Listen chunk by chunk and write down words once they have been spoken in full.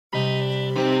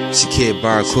kid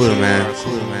B-Cuda, man.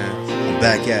 I'm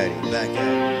back at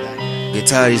it. Get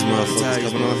tired of these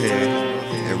motherfuckers coming on here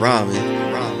and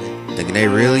rhyming, thinking they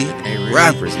really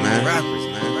rappers, man.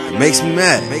 It makes me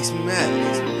mad.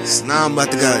 So now I'm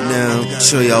about to goddamn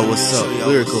show y'all what's up.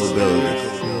 Lyrical ability.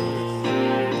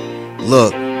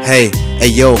 Look, hey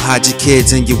yo, hide your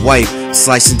kids and your wife.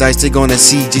 Slice and dice, they gonna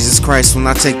see Jesus Christ when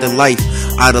I take the life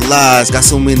out of lies. Got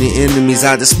so many enemies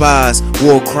I despise.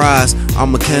 War cries,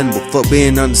 I'm a cannibal, fuck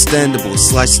being understandable.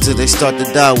 Slice till they start to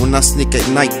die. When I sneak at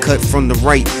night, cut from the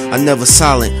right. I never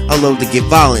silent, I love to get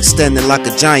violent. Standing like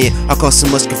a giant, I cause so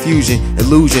much confusion,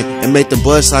 illusion, and make them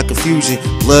bust like confusion.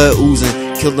 Blood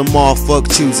oozing, kill them all, fuck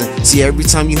choosing. See, every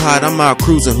time you hide, I'm out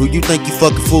cruising. Who you think you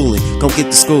fucking fooling? Come get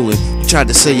the schooling. You tried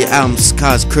to sell your albums,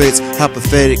 cause critics, how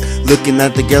pathetic. Looking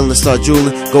at the girl and start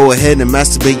drooling. Go ahead and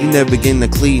masturbate, you never getting a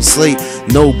clean slate.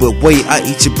 No, but wait, I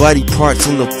eat your body parts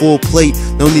on the full plate.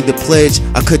 No need to pledge,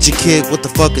 I cut your kid with the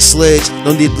fucking sledge.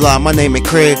 No need to lie, my name ain't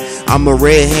Craig. I'm a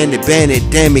red-handed bandit,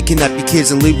 damn it. Kidnap your kids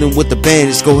and leave them with the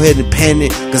bandage. Go ahead and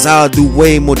panic, cause I'll do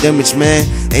way more damage, man.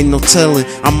 Ain't no telling,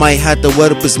 I might have to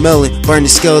wet up his melon. Burn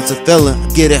his skeleton felon,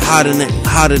 get it hotter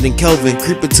than Kelvin.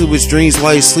 Creep into his dreams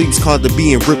while he sleeps, called to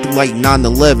be and rip him like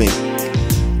 9/11.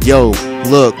 Yo,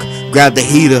 look, grab the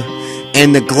heater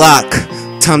and the Glock.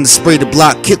 Time to spray the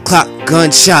block, kick clock,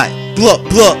 gunshot, blup,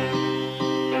 blup.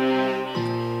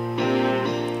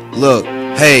 Look,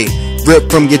 hey, rip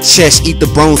from your chest, eat the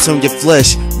bones from your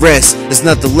flesh. Rest, it's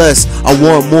nothing less. I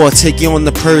want more, take you on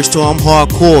the purge till I'm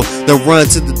hardcore. Then run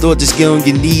to the door, just get on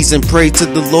your knees and pray to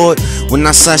the Lord. When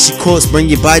I sash your corpse, bring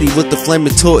your body with the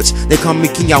flaming torch. They call me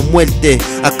King, I'm muerte.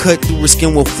 I cut through her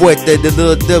skin with fuerte. The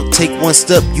little devil, take one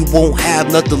step, you won't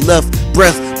have nothing left.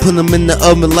 Breath, put them in the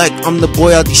oven like I'm the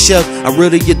boy out the chef. I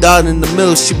riddled your daughter in the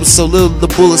middle, she was so little, the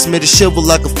bullets made her shiver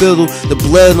like a fiddle. The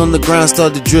blood on the ground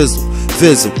started to drizzle.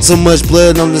 Fizzle. So much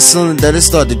blood on the ceiling that it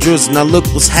started to drizzle. Now look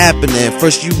what's happening.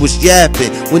 First you was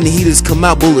yapping, when the heaters come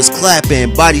out, bullets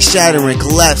clapping, body shattering,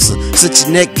 collapsing, such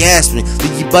your neck gasping,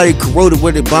 leave your body corroded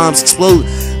where the bombs explode.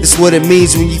 This what it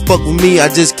means when you fuck with me. I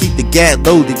just keep the gat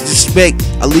loaded. Disrespect,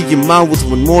 I leave your mind with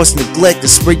remorse, neglect, and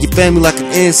spray your family like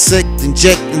an insect.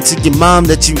 Inject into your mom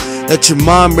that your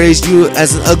mom raised you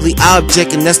as an ugly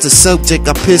object, and that's the subject.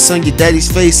 I piss on your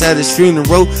daddy's face at his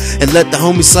funeral and let the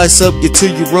homie slice up your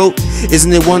 2-year-old.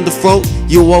 Isn't it wonderful?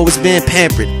 You always been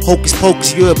pampered. Hocus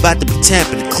pocus, you're about to be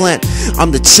tampered and clamped.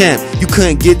 I'm the champ, you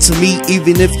couldn't get to me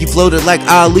even if you floated like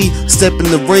Ali. Step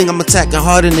in the ring, I'm attacking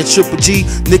harder than Triple G.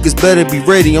 Niggas better be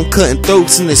ready, I'm cutting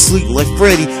throats in their sleep like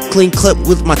Freddy. Clean clip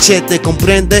with machete,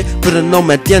 comprende, pero no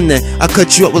me entiende. I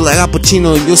cut you up with like Al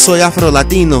Pacino, yo soy Afro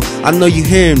Latino. I know you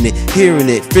hearing it, fearing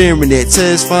it,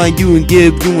 satisfying you and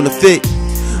give you in a fit.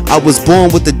 I was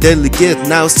born with a deadly gift,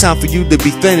 now it's time for you to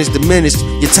be finished, diminished.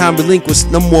 Your time relinquished,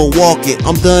 no more walking,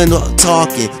 I'm done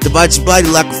talking. Divide your body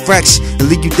like a fraction and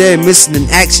leave you dead missing in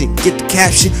action. Get the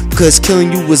caption, because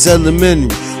killing you was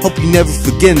elementary. Hope you never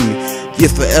forget me, you'll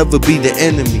forever be the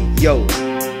enemy. Yo,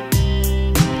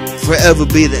 forever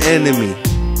be the enemy.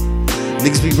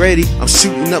 Niggas be ready, I'm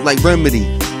shooting up like Remedy.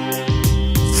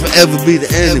 Forever be the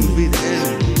enemy.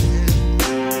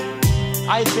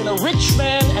 I have been a rich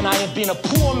man and I have been a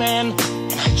poor man,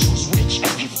 and I choose rich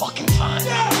every fucking time.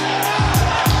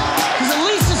 Because at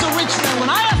least as a rich man, when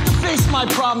I have to face my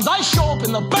problems, I show up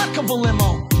in the back of a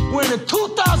limo wearing a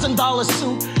 $2,000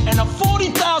 suit and a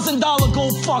 $40,000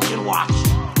 gold fucking watch.